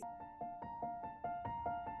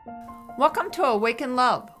Welcome to Awaken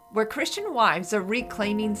Love, where Christian wives are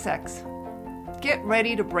reclaiming sex. Get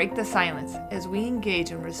ready to break the silence as we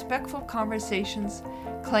engage in respectful conversations,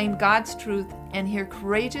 claim God's truth, and hear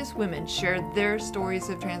courageous women share their stories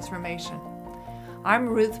of transformation. I'm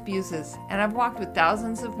Ruth Buzes, and I've walked with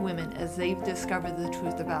thousands of women as they've discovered the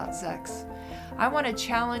truth about sex. I want to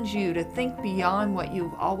challenge you to think beyond what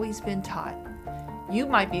you've always been taught. You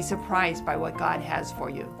might be surprised by what God has for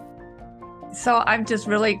you. So I'm just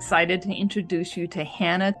really excited to introduce you to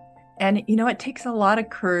Hannah. And it takes a lot of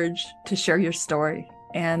courage to share your story.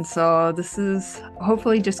 And so this is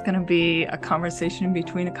hopefully just going to be a conversation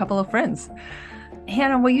between a couple of friends.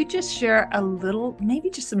 Hannah, will you just share a little, maybe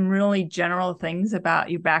just some really general things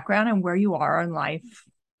about your background and where you are in life?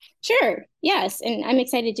 Sure. Yes. And I'm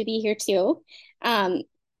excited to be here too. Um,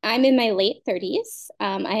 I'm in my late 30s.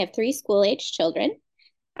 I have three school-age children,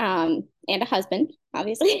 and a husband,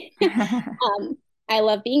 obviously. I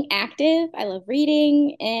love being active. I love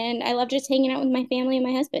reading, and I love just hanging out with my family and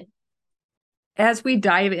my husband. As we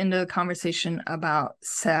dive into the conversation about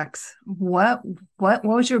sex, what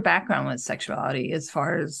was your background with sexuality as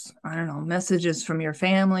far as, I don't know, messages from your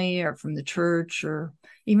family or from the church or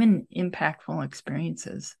even impactful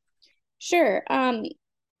experiences? Sure.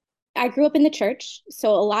 I grew up in the church,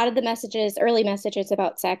 so a lot of the messages, early messages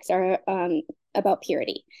about sex are about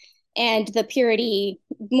purity and the purity,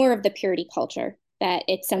 more of the purity culture, that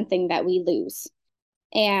it's something that we lose.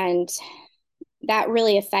 And that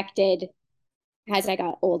really affected as I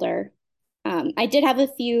got older. I did have a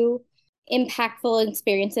few impactful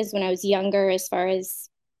experiences when I was younger, as far as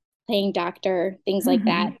playing doctor, things like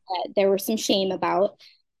that, Mhm. that there was some shame about.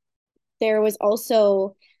 There was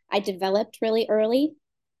also, I developed really early.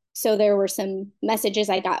 So there were some messages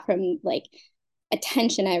I got from like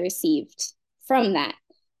attention I received from that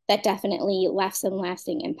that definitely left some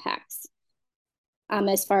lasting impacts.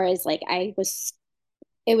 As far as like I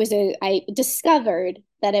discovered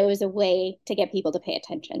that it was a way to get people to pay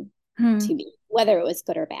attention to Hmm. me, whether it was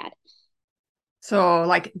good or bad. So,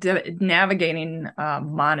 like navigating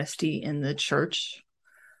modesty in the church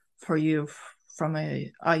for you from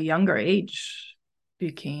a younger age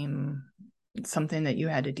became something that you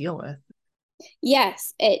had to deal with.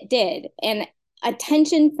 Yes, it did. And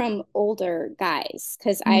attention from older guys,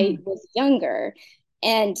 because I Hmm. was younger,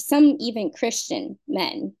 and some even Christian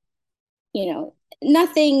men,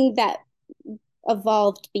 nothing that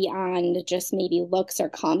evolved beyond just maybe looks or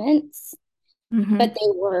comments, but Hmm.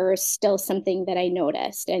 they were still something that I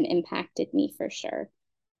noticed and impacted me for sure.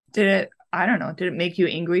 I don't know, did it make you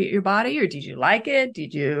angry at your body or did you like it?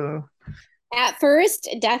 Did you? At first,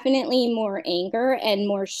 definitely more anger and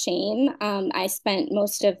more shame. I spent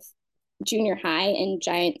most of junior high in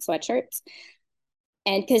giant sweatshirts,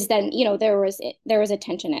 and because then there was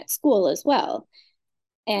attention at school as well,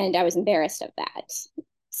 and I was embarrassed of that.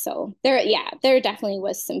 So there definitely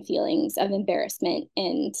was some feelings of embarrassment,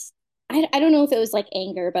 and I don't know if it was like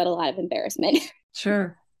anger, but a lot of embarrassment.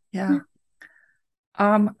 Sure. Yeah.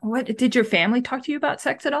 What did your family talk to you about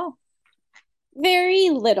sex at all? Very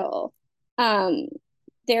little. Um,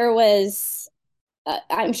 there was,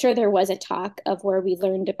 I'm sure there was a talk of where we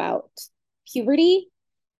learned about puberty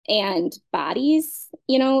and bodies,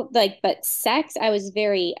 like, but sex, I was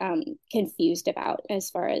very confused about as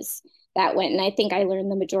far as that went. And I think I learned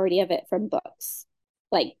the majority of it from books,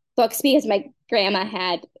 like books, because my grandma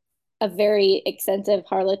had a very extensive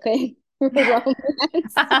Harlequin romance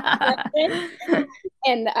collection.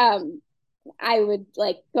 And I would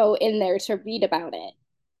like go in there to read about it.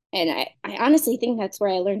 And I honestly think that's where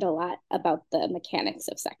I learned a lot about the mechanics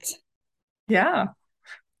of sex. Yeah,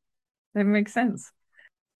 that makes sense.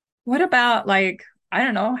 What about like, I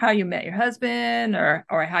don't know, how you met your husband or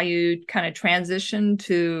how you kind of transitioned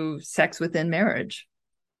to sex within marriage?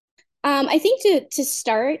 I think to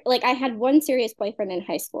start, like I had one serious boyfriend in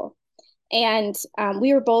high school, and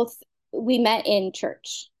we met in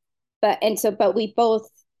church, but we both,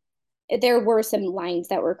 there were some lines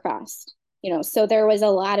that were crossed, so there was a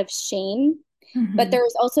lot of shame, but Hmm. there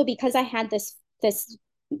was also, because I had this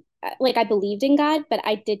like I believed in God, but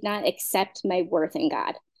I did not accept my worth in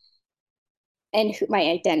God and my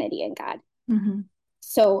identity in God. Hmm.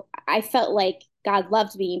 So I felt like God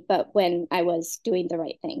loved me, but when I was doing the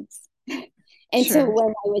right things. And so Sure. when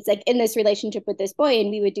I was like in this relationship with this boy and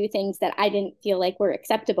we would do things that I didn't feel like were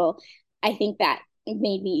acceptable, I think that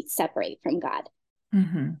made me separate from God.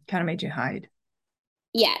 Kind of made you hide.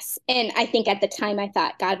 Yes. And I think at the time I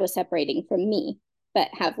thought God was separating from me, but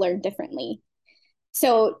have learned differently.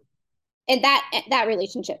 So, and that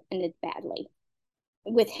relationship ended badly,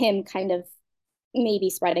 with him kind of maybe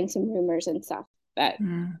spreading some rumors and stuff. But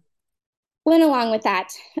Mm. went along with that.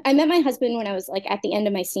 I met my husband when I was like at the end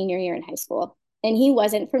of my senior year in high school, and he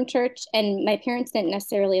wasn't from church, and my parents didn't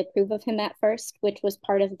necessarily approve of him at first, which was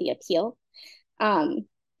part of the appeal. Um,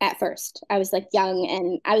 at first, I was like young,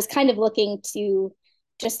 and I was kind of looking to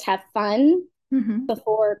just have fun Mm-hmm.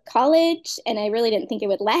 before college, and I really didn't think it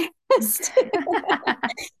would last.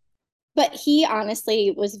 But he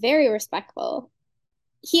honestly was very respectful.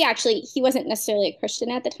 He wasn't necessarily a Christian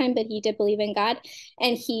at the time, but he did believe in God,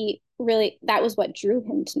 and he really, that was what drew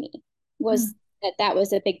him to me, was that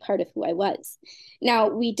was a big part of who I was. Now,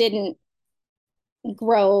 we didn't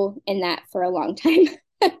grow in that for a long time.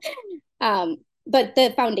 um, but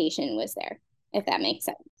the foundation was there, if that makes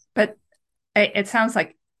sense. But it sounds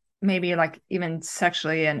like maybe like even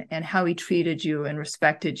sexually and how he treated you and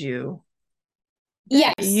respected you.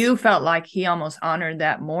 Yes. You felt like he almost honored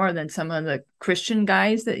that more than some of the Christian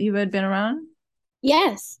guys that you had been around?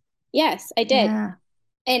 Yes. Yes, I did. Yeah.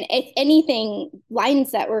 And if anything,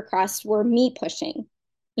 lines that were crossed were me pushing,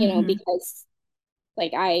 Mm-hmm. because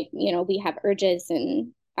like we have urges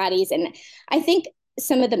and bodies. And I think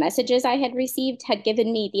some of the messages I had received had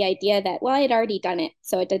given me the idea that, well, I had already done it,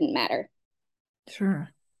 so it didn't matter. Sure.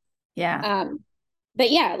 Yeah. Um,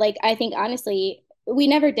 but yeah, like I think honestly, we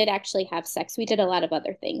never did actually have sex. We did a lot of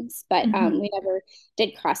other things, but Mm-hmm. we never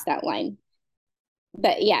did cross that line.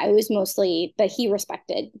 But yeah, it was mostly, but he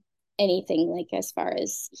respected anything, like as far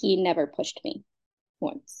as he never pushed me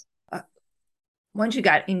once. Uh, Once you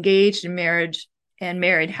got engaged in marriage and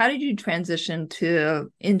married, how did you transition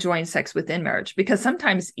to enjoying sex within marriage? Because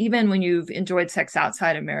sometimes, even when you've enjoyed sex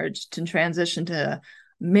outside of marriage, to transition to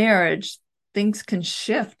marriage, things can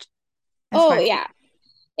shift as Oh far. yeah,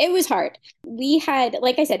 it was hard. We had,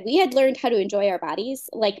 like I said, we had learned how to enjoy our bodies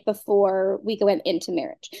like before we went into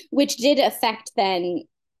marriage, which did affect then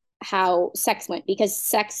how sex went, because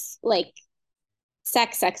sex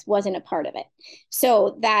wasn't a part of it.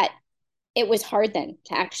 So that it was hard then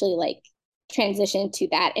to actually like transition to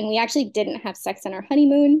that. And we actually didn't have sex on our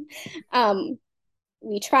honeymoon. Um,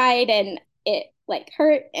 we tried, and it like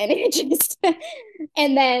hurt, and it just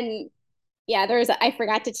and then yeah, I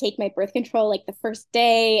forgot to take my birth control like the first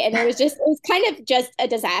day, and it was kind of just a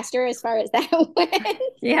disaster as far as that went,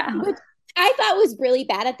 Yeah. which I thought was really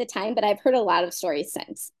bad at the time, but I've heard a lot of stories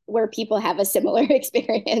since where people have a similar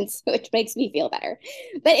experience, which makes me feel better.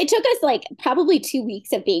 But it took us like probably 2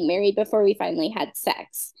 weeks of being married before we finally had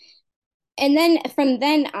sex. And then from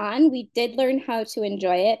then on, we did learn how to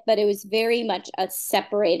enjoy it, but it was very much a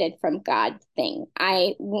separated from God thing.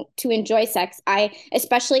 To enjoy sex,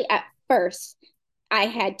 especially at first, I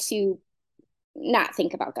had to not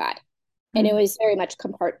think about God. And it Mm. was very much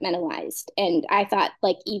compartmentalized. And I thought,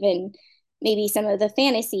 like, even maybe some of the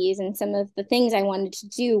fantasies and some of the things I wanted to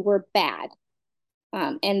do were bad.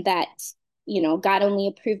 And that, God only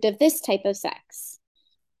approved of this type of sex.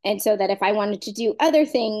 And so that if I wanted to do other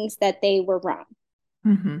things, that they were wrong.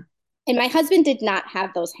 Mm-hmm. And my husband did not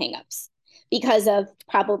have those hangups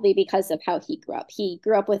probably because of how he grew up. He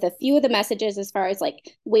grew up with a few of the messages as far as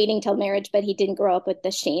like waiting till marriage, but he didn't grow up with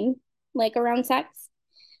the shame like around sex.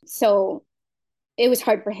 So it was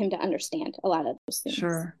hard for him to understand a lot of those things.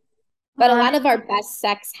 Sure. But a Well, lot of our best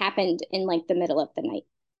sex happened in like the middle of the night.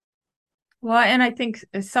 and I think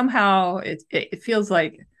somehow it feels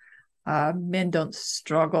like men don't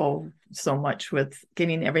struggle so much with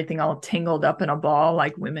getting everything all tangled up in a ball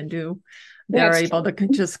like women do. They're That's able true. to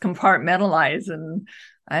just compartmentalize and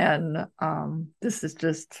this is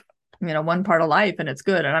just one part of life and it's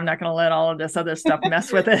good and I'm not going to let all of this other stuff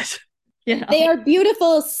mess with it. you They know. are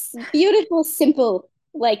beautiful, beautiful, simple,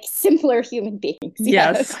 like simpler human beings.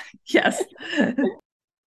 Yes. Yes. Yes.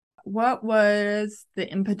 What was the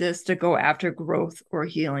impetus to go after growth or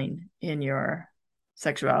healing in your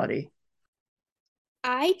sexuality?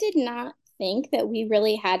 I did not think that we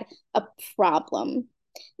really had a problem.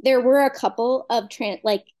 There were a couple of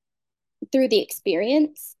like through the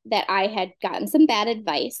experience that I had gotten some bad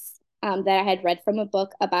advice, that I had read from a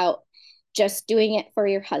book about just doing it for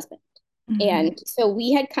your husband. Mm-hmm. And so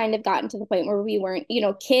we had kind of gotten to the point where we weren't,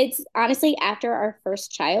 kids, honestly, after our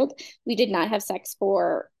first child, we did not have sex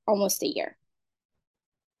for almost a year.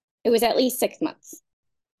 It was at least 6 months.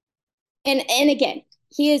 And again,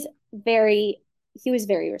 he is very he was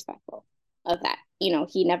very respectful of that.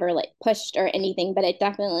 He never like pushed or anything, but it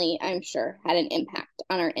definitely, I'm sure, had an impact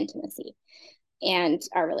on our intimacy and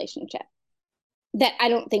our relationship that I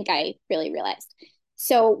don't think I really realized.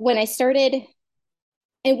 So when I started,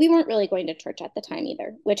 and we weren't really going to church at the time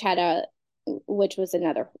either, which was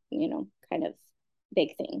another, kind of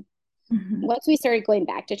big thing. Mm-hmm. Once we started going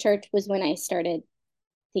back to church was when I started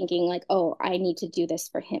thinking like, oh, I need to do this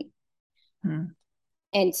for him.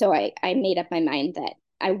 And so I made up my mind that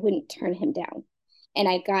I wouldn't turn him down. And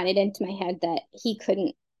I got it into my head that he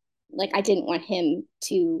couldn't, like, I didn't want him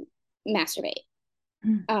to masturbate.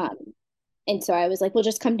 Mm. Um, and so I was like, well,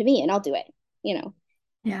 just come to me and I'll do it, you know,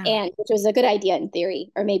 Yeah. and which was a good idea in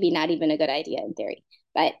theory, or maybe not even a good idea in theory.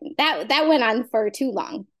 But that went on for too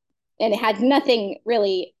long. And it had nothing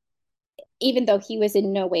really, even though he was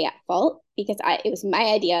in no way at fault, because it was my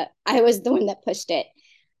idea. I was the one that pushed it.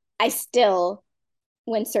 I still,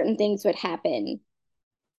 when certain things would happen,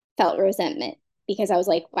 felt resentment because I was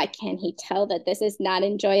like, why can't he tell that this is not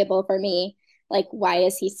enjoyable for me? Like, why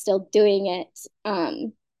is he still doing it?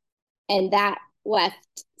 And that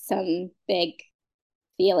left some big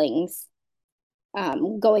feelings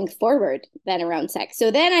going forward then around sex.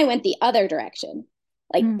 So then I went the other direction,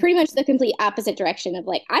 like Mm. pretty much the complete opposite direction of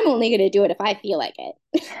like, I'm only going to do it if I feel like it.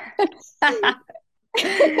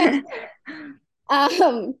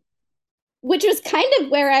 Which was kind of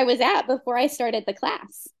where I was at before I started the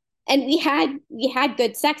class. And we had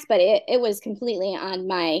good sex, but it was completely on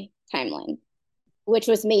my timeline, which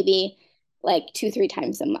was maybe like 2-3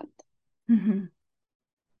 times a month. Mhm.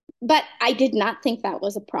 But I did not think that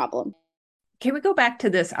was a problem. Can we go back to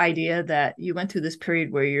this idea that you went through this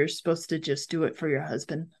period where you're supposed to just do it for your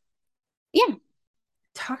husband? Yeah.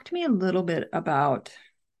 Talk to me a little bit about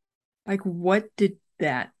like what did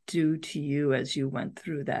that do to you as you went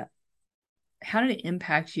through that? How did it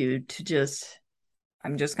impact you to just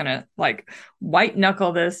I'm just gonna like white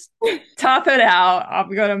knuckle this, tough it out.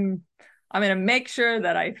 I'm gonna make sure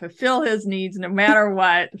that I fulfill his needs no matter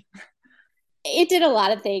what. It did a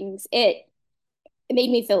lot of things. It made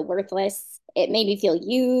me feel worthless. It made me feel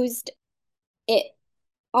used. It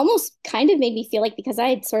almost kind of made me feel like because I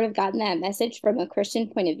had sort of gotten that message from a Christian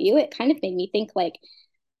point of view, it kind of made me think like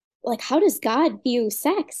how does God view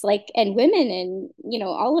sex like and women and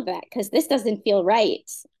all of that because this doesn't feel right.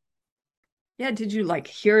 Yeah, did you like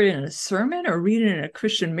hear it in a sermon or read it in a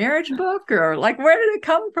Christian marriage book or like where did it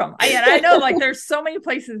come from? I know like there's so many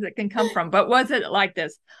places it can come from, but was it like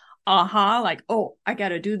this? Like, oh, I got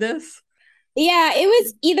to do this. Yeah,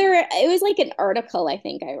 it was like an article I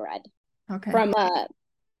think I read Okay. from a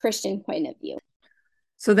Christian point of view.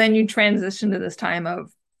 So then you transition to this time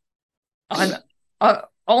of I'm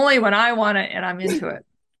only when I want it and I'm into it.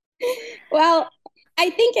 Well,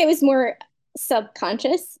 I think it was more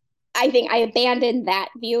subconscious. I think I abandoned that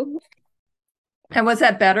view. And was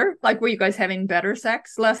that better? Like, were you guys having better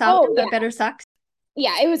sex, less out, Oh but yeah. better sex?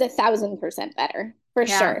 Yeah, it was 1,000% better for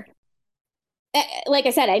Yeah. sure. Like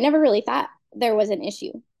I said, I never really thought there was an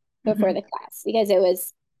issue before Mm-hmm. the class because it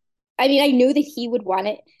was, I mean, I knew that he would want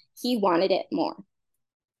it. He wanted it more.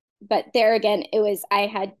 But there again,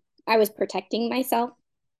 I was protecting myself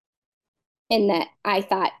in that I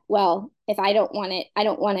thought, well, if I don't want it, I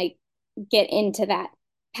don't want to get into that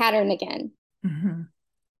pattern again. Mm-hmm.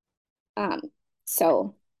 Um,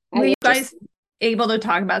 so I Were you was guys able to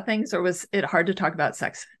talk about things, or was it hard to talk about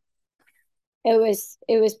sex? it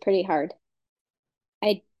was pretty hard.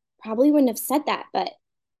 I probably wouldn't have said that, but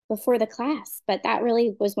before the class, but that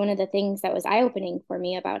really was one of the things that was eye opening for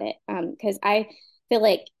me about it. Because I feel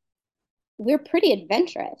like we're pretty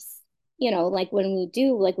adventurous. Like when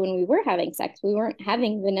we were having sex, we weren't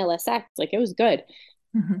having vanilla sex. Like it was good,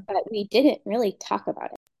 Mm-hmm. but we didn't really talk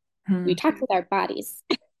about it. We Hmm. talked with our bodies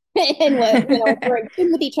and what, we're in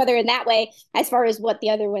tune with each other in that way as far as what the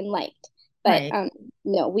other one liked. But Right.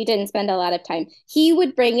 no, we didn't spend a lot of time. He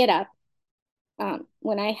would bring it up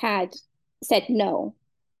when I had said no,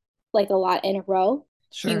 like a lot in a row.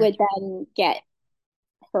 He Sure. would then get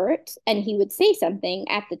hurt and he would say something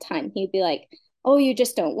at the time. He'd be like, oh, you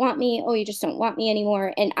just don't want me. Oh, you just don't want me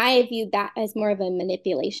anymore. And I viewed that as more of a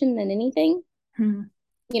manipulation than anything, Hmm.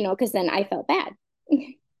 because then I felt bad.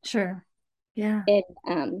 Sure. Yeah.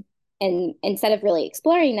 And instead of really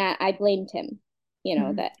exploring that, I blamed him,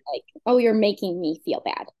 Mhm. that like, oh, you're making me feel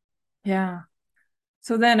bad. Yeah.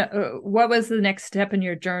 So then, what was the next step in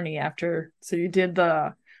your journey after? So you did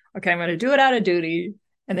okay, I'm going to do it out of duty.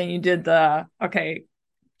 And then you did okay,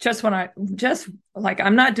 just like,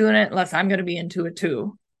 I'm not doing it unless I'm going to be into it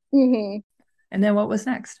too. Mm-hmm. And then what was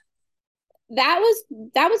next? That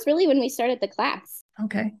was really when we started the class.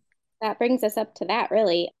 Okay. That brings us up to that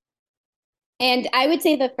really. And I would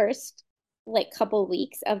say the first like couple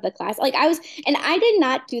weeks of the class, like and I did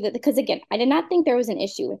not do that because again, I did not think there was an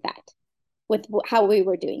issue with that, with how we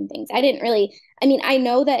were doing things. I didn't really, I mean, I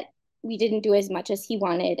know that we didn't do as much as he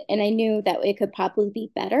wanted, and I knew that it could probably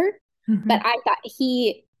be better, but Hmm.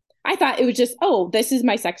 I thought it was just, oh, this is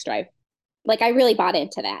my sex drive. Like I really bought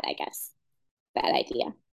into that, I guess, that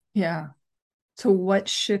idea. Yeah. So what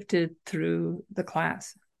shifted through the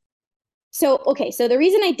class? So the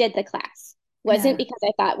reason I did the class wasn't Yeah. because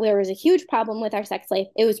I thought there was a huge problem with our sex life.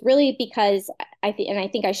 It was really because and I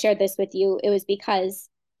think I shared this with you. It was because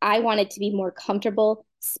I wanted to be more comfortable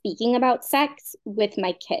speaking about sex with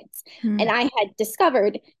my kids. And Mm. I had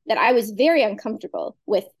discovered that I was very uncomfortable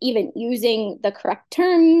with even using the correct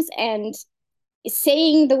terms and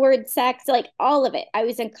saying the word sex, like all of it. I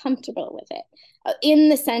was uncomfortable with it in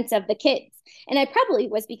the sense of the kids. And I probably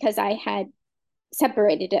was because I had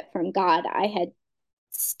separated it from God. I had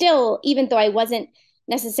still, even though I wasn't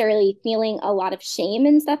necessarily feeling a lot of shame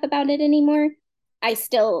and stuff about it anymore, I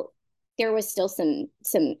still there was still some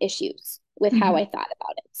issues with how Mhm. I thought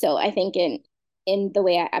about it. So I think in the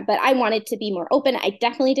way but I wanted to be more open. I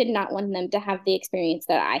definitely did not want them to have the experience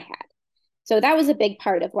that I had. So that was a big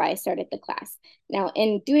part of why I started the class. Now,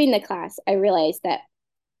 in doing the class, I realized that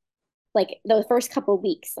like the first couple of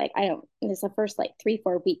weeks, like I don't, this the first like 3,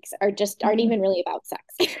 4 weeks aren't Mhm. even really about sex.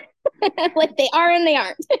 Like they are and they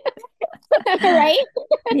aren't. Right?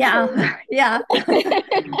 Yeah. Yeah.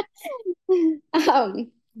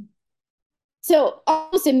 um, so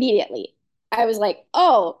almost immediately I was like,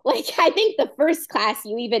 oh, like I think the first class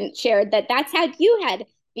you even shared that that's how you had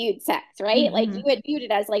viewed sex, right? Like you Mhm. had viewed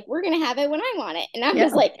it as like, we're gonna have it when I want it. And I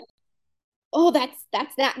was Yeah. like, oh,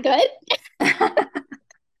 that's not good.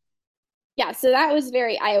 Yeah, so that was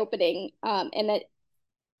very eye-opening.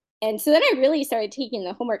 And so then I really started taking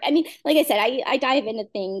the homework. I mean, like I said, I dive into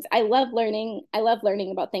things. I love learning. I love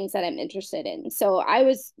learning about things that I'm interested in. So I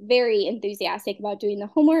was very enthusiastic about doing the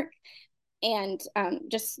homework and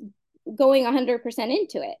just going 100%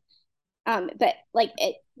 into it. But like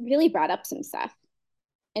it really brought up some stuff,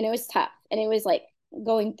 and it was tough. And it was like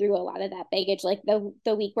going through a lot of that baggage, like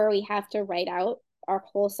the week where we have to write out our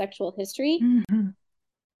whole sexual history. Mhm.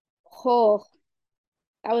 Oh,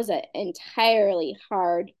 that was an entirely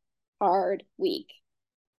hard week.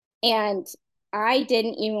 And I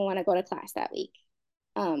didn't even want to go to class that week.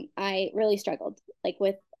 I really struggled like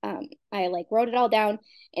with I like wrote it all down,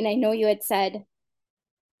 and I know you had said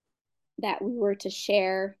that we were to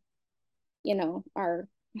share, our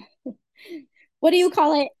what do you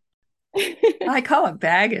call it? I call it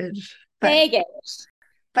baggage, but Baggage.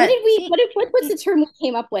 but What's the term we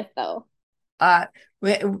came up with though? uh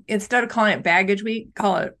instead of calling it baggage week,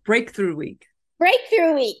 call it breakthrough week.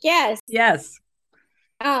 Breakthrough week, yes. Yes,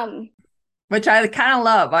 Um, which I kind of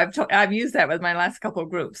love. I've used that with my last couple of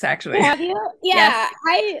groups actually. have you? Yeah,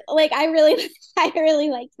 Yes. I really I really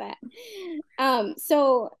like that. Um,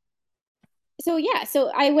 so so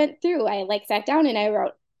I went through, I like sat down and I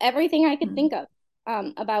wrote everything I could think of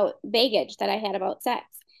about baggage that I had about sex.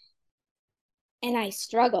 And I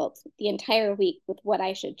struggled the entire week with what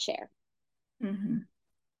I should share. Mm-hmm.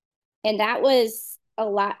 And that was a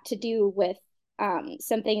lot to do with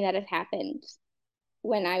something that had happened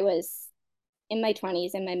when I was in my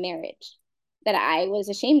 20s in my marriage that I was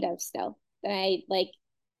ashamed of still. That I like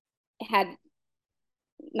had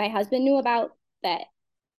my husband knew about, that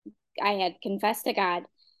I had confessed to God,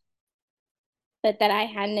 but that I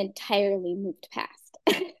hadn't entirely moved past.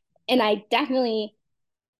 And I definitely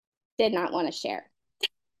did not want to share.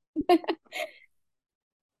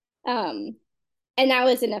 Um, and that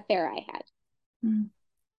was an affair I had. Mm-hmm.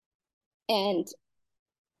 And,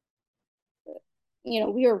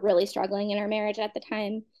 we were really struggling in our marriage at the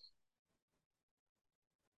time.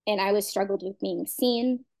 And I was struggled with being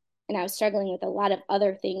seen. And I was struggling with a lot of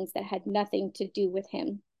other things that had nothing to do with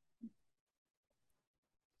him.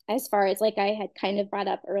 As far as like I had kind of brought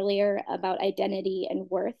up earlier about identity and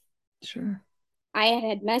worth, Sure. I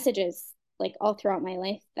had messages like all throughout my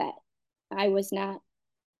life that I was not,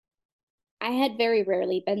 I had very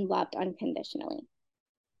rarely been loved unconditionally.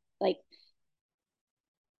 Like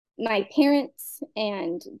my parents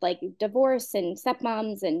and like divorce and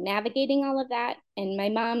stepmoms and navigating all of that. And my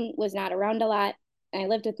mom was not around a lot. And I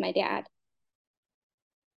lived with my dad.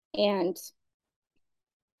 And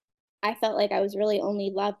I felt like I was really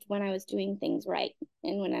only loved when I was doing things right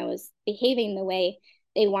and when I was behaving the way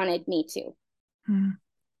they wanted me to. Mm-hmm.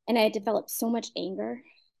 And I had developed so much anger.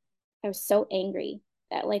 I was so angry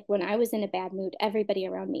that like when I was in a bad mood, everybody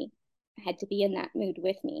around me had to be in that mood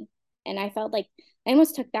with me. And I felt like I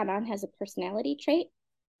almost took that on as a personality trait,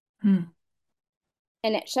 and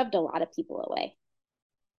it shoved a lot of people away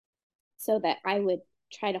so that I would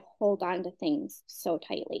try to hold on to things so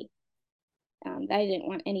tightly that I didn't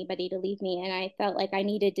want anybody to leave me. And I felt like I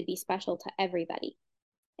needed to be special to everybody.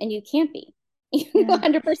 And you can't be. You Yeah.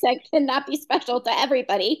 100% cannot be special to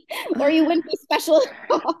everybody, or you wouldn't be special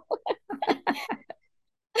at all.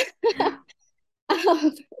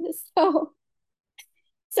 um, so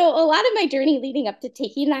So a lot of my journey leading up to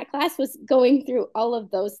taking that class was going through all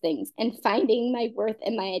of those things and finding my worth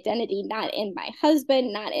and my identity, not in my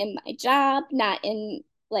husband, not in my job, not in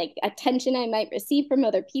like attention I might receive from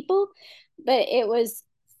other people, but it was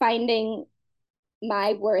finding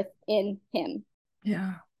my worth in him.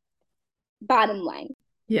 Yeah. Bottom line.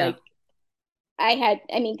 Yeah. Like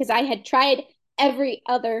because I had tried every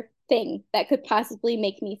other thing that could possibly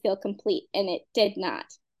make me feel complete and it did not.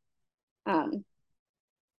 Um,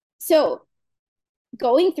 so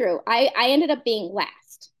going through, I ended up being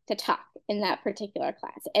last to talk in that particular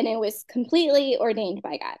class. And it was completely ordained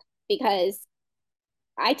by God because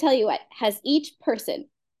I tell you what, has each person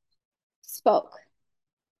spoke,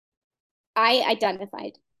 I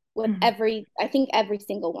identified with Mm-hmm. I think every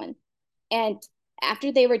single one. And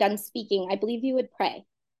after they were done speaking, I believe you would pray,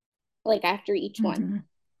 like after each one. Mm-hmm.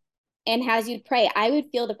 And as you'd pray, I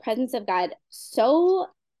would feel the presence of God so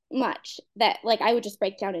much that like I would just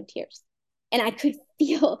break down in tears. And I could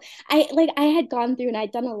feel I had gone through and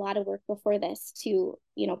I'd done a lot of work before this to,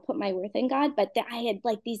 put my worth in God, but I had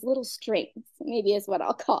like these little strings, maybe is what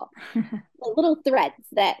I'll call, like little threads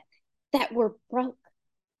that were broke.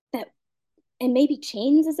 That and maybe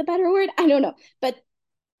chains is a better word. I don't know. But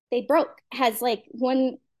they broke. Has like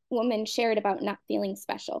one woman shared about not feeling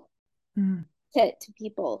special Mm-hmm. to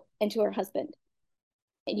people and to her husband.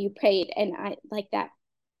 And you prayed and I like that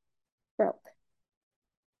broke.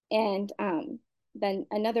 And then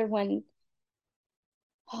another one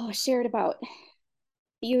shared about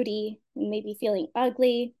beauty and maybe feeling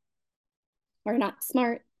ugly or not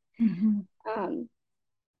smart, Mm-hmm. um,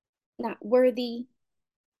 not worthy.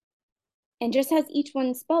 And just as each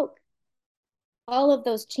one spoke, all of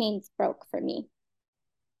those chains broke for me.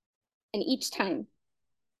 And each time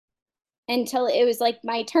until it was like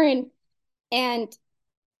my turn. And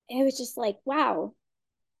it was just like, wow,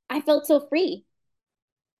 I felt so free.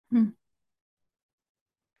 I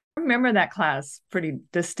remember that class pretty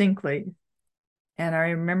distinctly. And I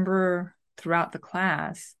remember throughout the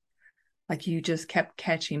class, like you just kept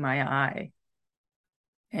catching my eye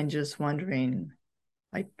and just wondering,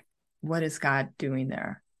 like, what is God doing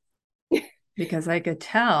there? Because I could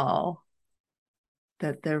tell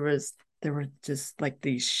that there were just like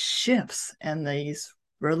these shifts and these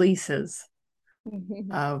releases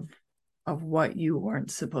of what you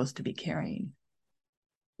weren't supposed to be carrying.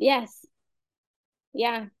 Yes.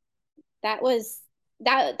 Yeah. That was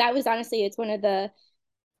honestly, it's one of the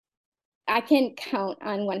I can count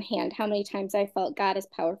on one hand how many times I felt God as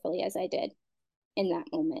powerfully as I did in that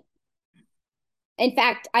moment. In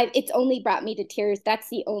fact, it's only brought me to tears. That's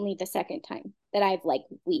the second time that I've like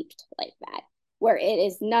wept like that, where it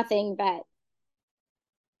is nothing that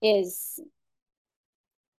is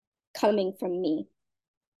coming from me.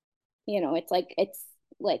 It's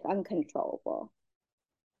like uncontrollable.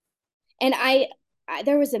 And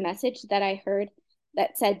there was a message that I heard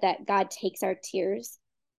that said that God takes our tears,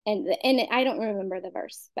 and I don't remember the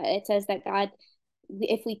verse, but it says that God,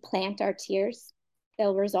 if we plant our tears,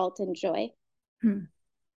 they'll result in joy. Hmm.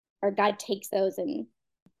 Or God takes those and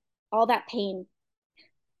all that pain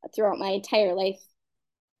throughout my entire life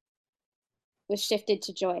was shifted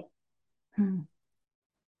to joy. Hmm.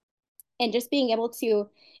 And just being able to,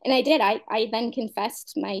 and I then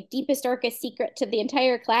confessed my deepest, darkest secret to the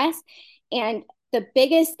entire class. And the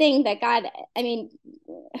biggest thing that God, I mean,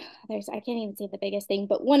 I can't even say the biggest thing,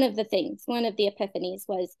 but one of the epiphanies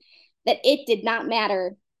was that it did not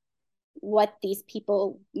matter what these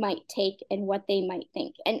people might take and what they might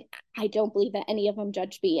think. And I don't believe that any of them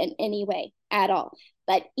judged me in any way at all.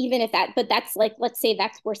 But but that's like, let's say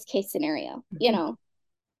that's worst case scenario,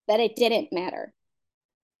 that it didn't matter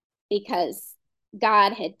because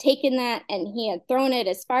God had taken that and he had thrown it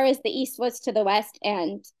as far as the east was to the west.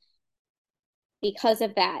 And because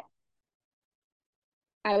of that,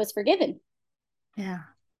 I was forgiven. Yeah.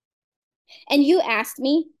 And you asked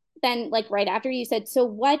me then, like right after you said, so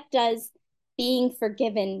what does being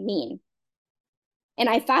forgiven mean? And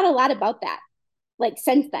I thought a lot about that, like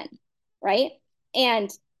since then, right? And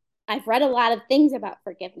I've read a lot of things about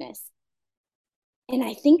forgiveness. And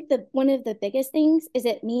I think one of the biggest things is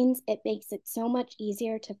it makes it so much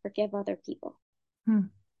easier to forgive other people. Hmm.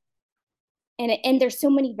 And there's so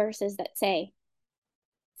many verses that say,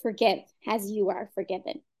 forgive as you are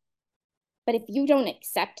forgiven. But if you don't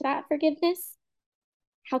accept that forgiveness,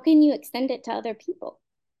 how can you extend it to other people?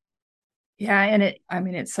 Yeah. And I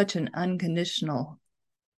mean, it's such an unconditional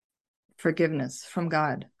forgiveness from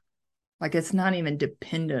God. Like it's not even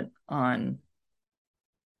dependent on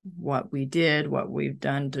what we did, what we've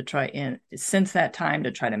done to try and since that time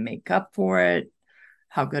to try to make up for it,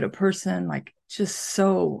 how good a person, like just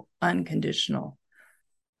so unconditional.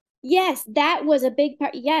 Yes, that was a big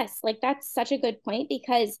part. Yes, like that's such a good point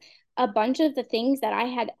because a bunch of the things that I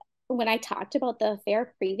had when I talked about the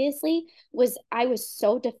affair previously was I was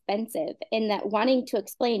so defensive in that wanting to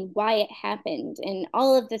explain why it happened and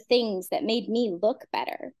all of the things that made me look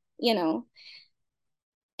better, you know.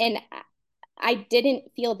 And I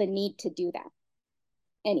didn't feel the need to do that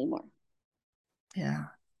anymore. Yeah.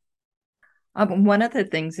 One of the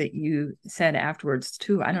things that you said afterwards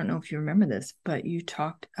too, I don't know if you remember this, but you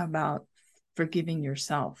talked about forgiving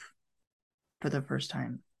yourself for the first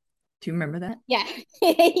time. Do you remember that? Yeah.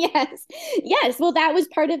 Yes. Yes. Well, that was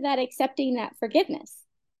part of that accepting that forgiveness.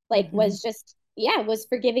 Like Mm-hmm. was just yeah, was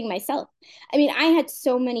forgiving myself. I mean, I had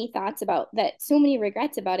so many thoughts about that, so many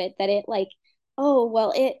regrets about it that it like, oh,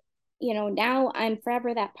 well, now I'm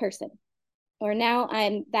forever that person. Or now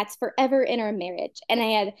I'm that's forever in our marriage. And I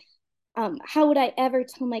had how would I ever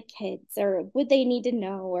tell my kids or would they need to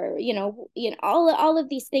know or all of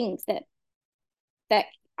these things that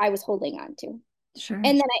I was holding on to. Sure. And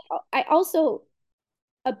then I also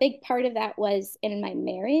a big part of that was in my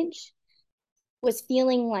marriage was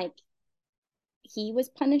feeling like he was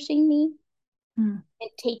punishing me Mm. and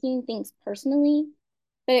taking things personally,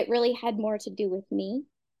 but it really had more to do with me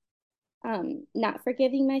not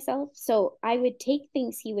forgiving myself. So I would take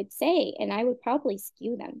things he would say and I would probably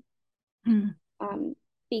skew them Mm. um,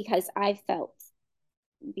 because I felt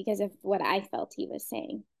because of what I felt he was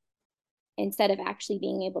saying instead of actually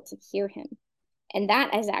being able to hear him. And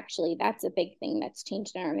that's a big thing that's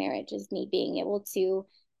changed in our marriage is me being able to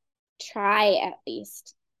try at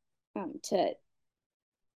least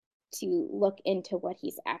to look into what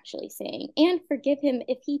he's actually saying and forgive him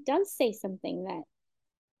if he does say something that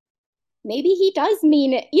maybe he does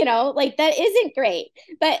mean it, like that isn't great.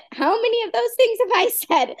 But how many of those things have I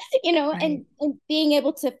said, Right. and being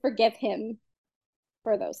able to forgive him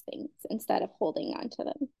for those things instead of holding on to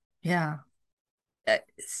them. Yeah.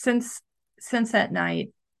 Since that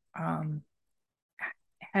night, um,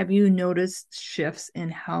 have you noticed shifts in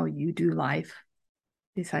how you do life?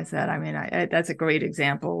 Besides that, I mean, that's a great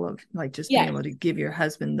example of like just being Yeah. able to give your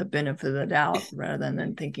husband the benefit of the doubt rather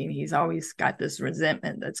than thinking he's always got this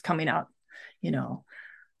resentment that's coming out, you know,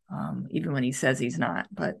 even when he says he's not.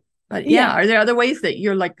 But yeah, Yeah. are there other ways that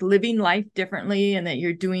you're like living life differently and that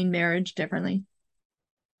you're doing marriage differently?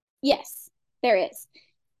 Yes, there is.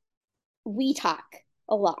 We talk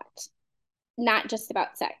a lot, not just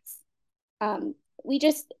about sex. We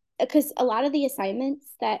just because a lot of the assignments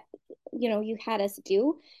that you had us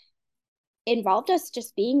do involved us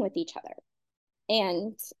just being with each other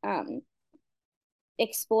and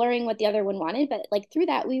exploring what the other one wanted. But like through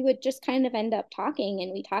that, we would just kind of end up talking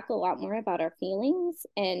and we talk a lot more about our feelings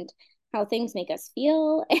and how things make us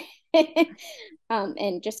feel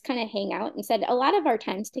and just kind of hang out and said a lot of our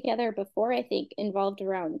times together before I think involved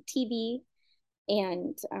around TV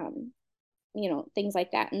and things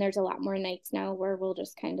like that. And there's a lot more nights now where we'll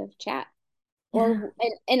just kind of chat Yeah.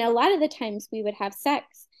 and a lot of the times we would have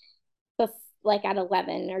sex like at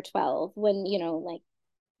 11 or 12 when like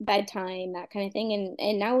bedtime, that kind of thing.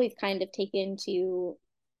 And now we've kind of taken to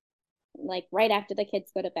like right after the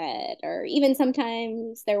kids go to bed, or even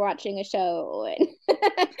sometimes they're watching a show and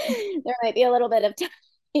there might be a little bit of time.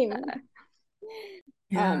 Um,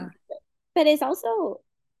 Yeah. but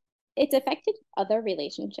it's affected other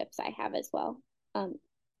relationships I have as well. Um,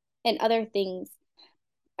 and other things.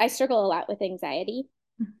 I struggle a lot with anxiety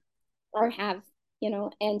or have,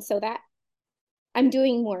 and so that I'm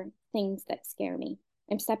doing more things that scare me.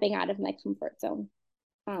 I'm stepping out of my comfort zone.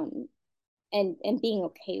 Um, and being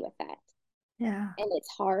okay with that. Yeah. And it's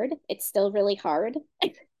hard. It's still really hard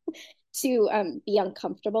to be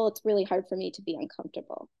uncomfortable. It's really hard for me to be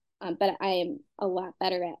uncomfortable. But I am a lot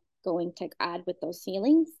better at going to God with those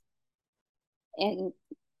feelings and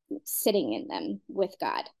sitting in them with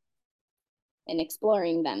God and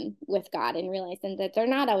exploring them with God and realizing that they're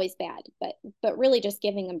not always bad, but really just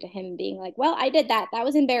giving them to him, being like, well, I did that. That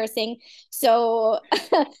was embarrassing. So,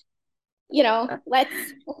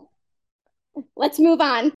 let's move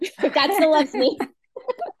on. God still loves me.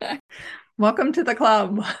 Welcome to the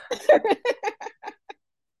club.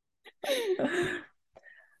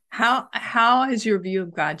 How has your view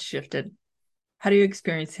of God shifted? How do you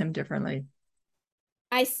experience him differently?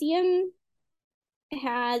 I see him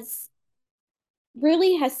has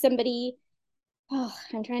really has somebody, oh,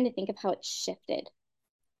 I'm trying to think of how it shifted.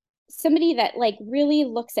 Somebody that like really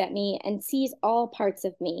looks at me and sees all parts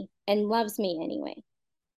of me and loves me anyway.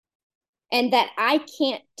 And that I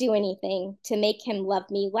can't do anything to make him love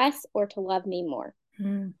me less or to love me more.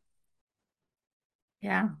 Hmm.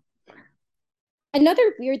 Yeah.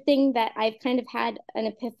 Another weird thing that I've kind of had an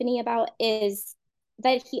epiphany about is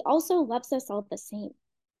that he also loves us all the same.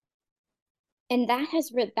 And that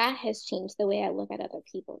has changed the way I look at other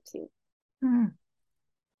people too. Mm.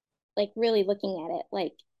 Like really looking at it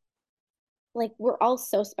like we're all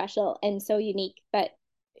so special and so unique, but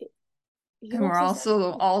he And we're loves us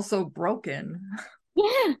also broken.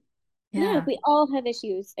 yeah. Yeah, Yeah. we all have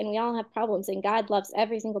issues and we all have problems, and God loves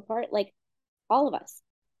every single part, like all of us.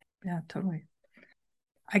 Yeah, totally.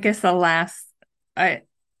 I guess the last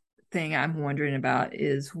thing I'm wondering about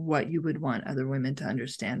is what you would want other women to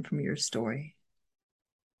understand from your story.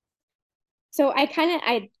 So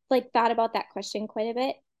I like thought about that question quite a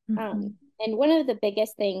bit. Mm-hmm. And one of the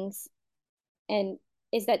biggest things and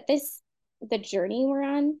is that the journey we're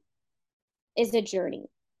on is a journey.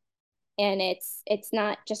 And it's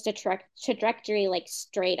not just a trajectory like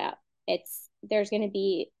straight up. It's there's going to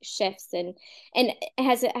be shifts and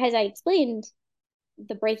as I explained,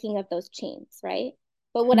 the breaking of those chains, right?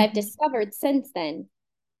 But what I've Mm-hmm. discovered since then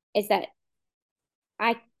is that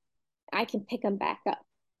I I can pick them back up.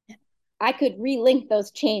 I could relink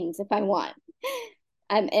those chains if I want.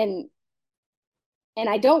 Um, and and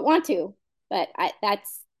I don't want to, but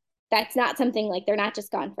that's not something like they're not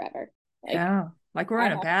just gone forever. Like Yeah. Like we're I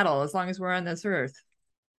in a have, battle as long as we're on this earth.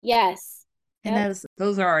 yes, And yep,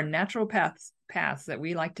 those are our natural paths that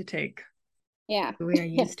we like to take. yeah, We are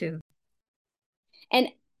yeah. used to. And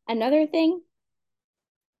another thing,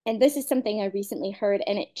 and this is something I recently heard,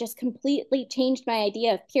 and it just completely changed my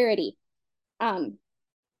idea of purity. Um,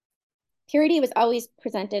 Purity was always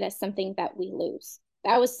presented as something that we lose.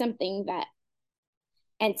 That was something that,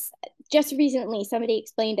 and just recently somebody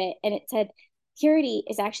explained it, and it said purity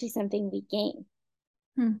is actually something we gain.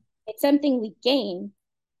 Hmm. It's something we gain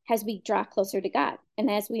as we draw closer to God and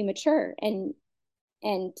as we mature and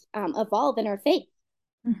evolve in our faith.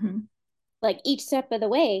 Mm-hmm. Like each step of the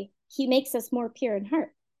way, He makes us more pure in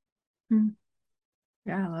heart. Hmm.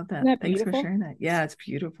 Yeah, I love Isn't that. that Thanks for beautiful? sharing that. Yeah, it's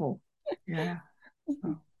beautiful. Yeah.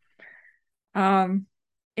 So, um,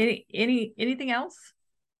 anything else?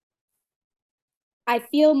 I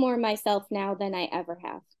feel more myself now than I ever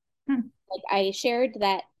have. Hmm. Like I shared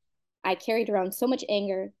that I carried around so much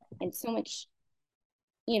anger and so much,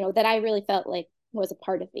 that I really felt like was a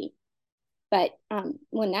part of me. But like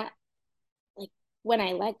when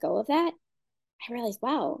I let go of that, I realized,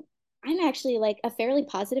 wow, I'm actually like a fairly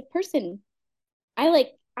positive person.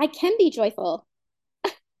 I can be joyful.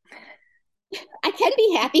 I can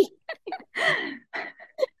be happy.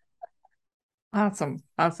 Awesome.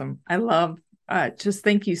 Awesome. I love just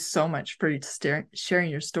thank you so much for sharing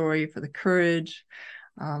your story, for the courage.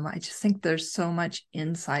 I just think there's so much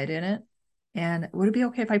insight in it. And would it be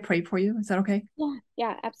okay if I prayed for you? Is that okay? Yeah,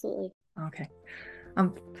 yeah, absolutely. Okay.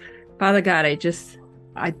 Um, Father God,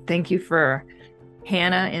 I thank you for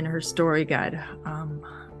Hannah and her story, God.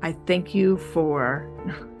 I thank you for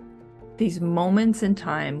these moments in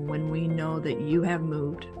time when we know that you have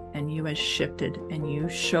moved and you have shifted and you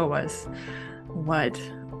show us what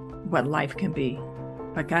life can be.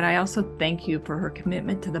 But God, I also thank you for her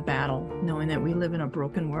commitment to the battle, knowing that we live in a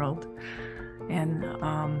broken world. And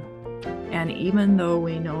even though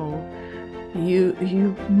we know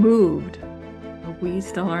you moved, we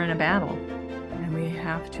still are in a battle, and we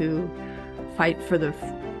have to fight for the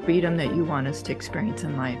freedom that you want us to experience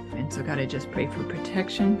in life. And so God, I just pray for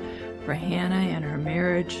protection for Hannah and her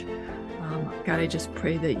marriage. God, I just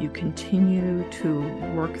pray that you continue to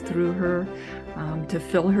work through her, to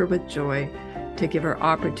fill her with joy, to give her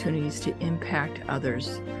opportunities to impact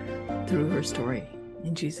others through her story.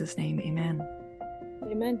 In Jesus' name, amen.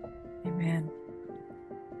 Amen. Amen.